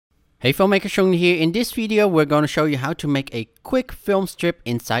Hey filmmaker, Chung here. In this video we're going to show you how to make a quick film strip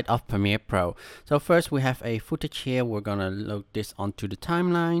inside of Premiere Pro. So first we have a footage here. We're going to load this onto the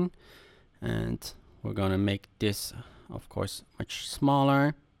timeline and we're going to make this of course much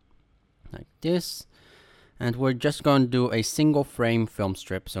smaller like this, and we're just going to do a single frame film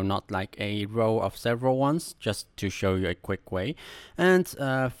strip, so not like a row of several ones, just to show you a quick way. And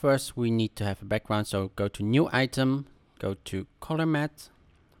first we need to have a background, so go to new item, go to color matte,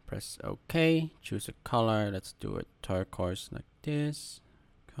 press OK, choose a color. Let's do it turquoise like this.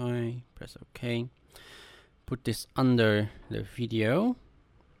 Okay, press OK. Put this under the video,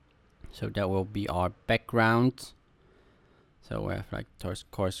 so that will be our background. So we have like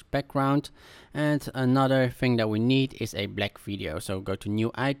turquoise background, and another thing that we need is a black video. So go to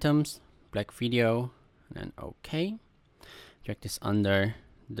new items, black video, and OK. Drag this under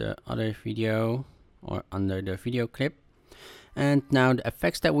the other video or under the video clip. And now the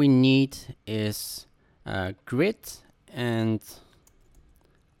effects that we need is grid and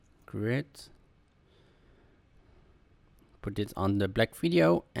grid. Put it on the black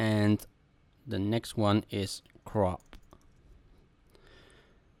video, and the next one is crop.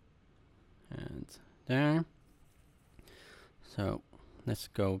 And there. So let's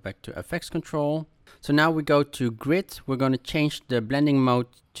go back to effects control. So now we go to grid. We're going to change the blending mode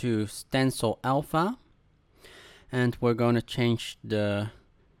to stencil alpha. And we're going to change the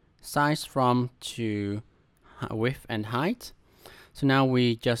size from to width and height. So now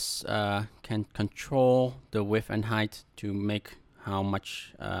we just can control the width and height to make how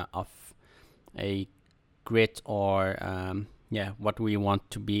much of a grid or what we want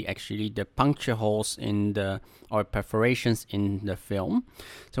to be actually the puncture holes in the or perforations in the film.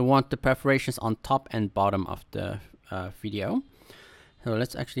 So we want the perforations on top and bottom of the video. So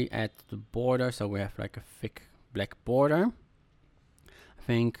let's actually add the border, so we have like a thick black border. I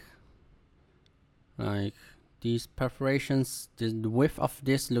think like these perforations, the width of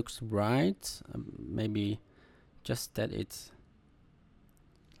this looks right. Maybe just that it's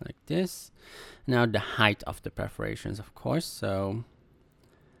like this. Now the height of the perforations, of course. So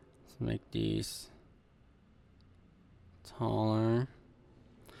let's make these taller.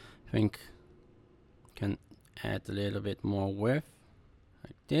 I think can add a little bit more width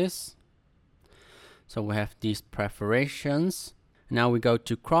like this. So we have these perforations. Now we go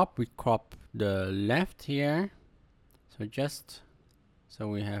to crop. We crop the left here. So so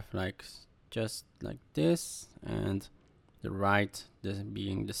we have like just like this, and the right this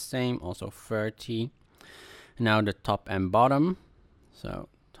being the same, also 30. Now the top and bottom. So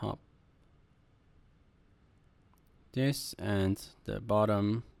top this, and the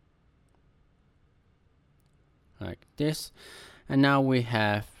bottom like this. And now we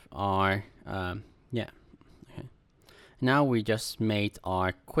have our now we just made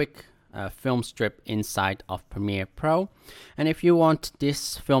our quick film strip inside of Premiere Pro. And if you want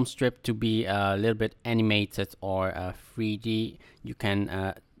this film strip to be a little bit animated or 3D, you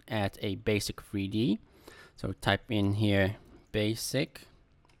can add a basic 3D. So type in here basic.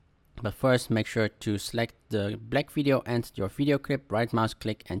 But first make sure to select the black video and your video clip, right mouse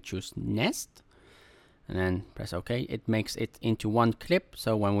click and choose nest. And then press OK. It makes it into one clip.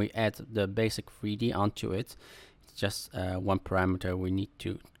 So when we add the basic 3D onto it, it's just one parameter we need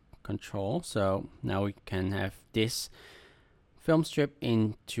to control. So now we can have this film strip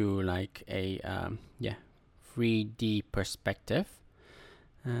into like a 3D perspective.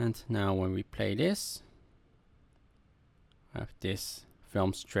 And now when we play this, we have this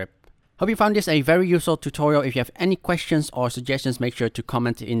film strip. Hope you found this a very useful tutorial. If you have any questions or suggestions, make sure to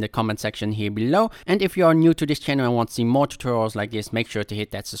comment in the comment section here below. And if you are new to this channel and want to see more tutorials like this, make sure to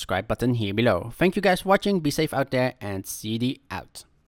hit that subscribe button here below. Thank you guys for watching. Be safe out there, and CD out.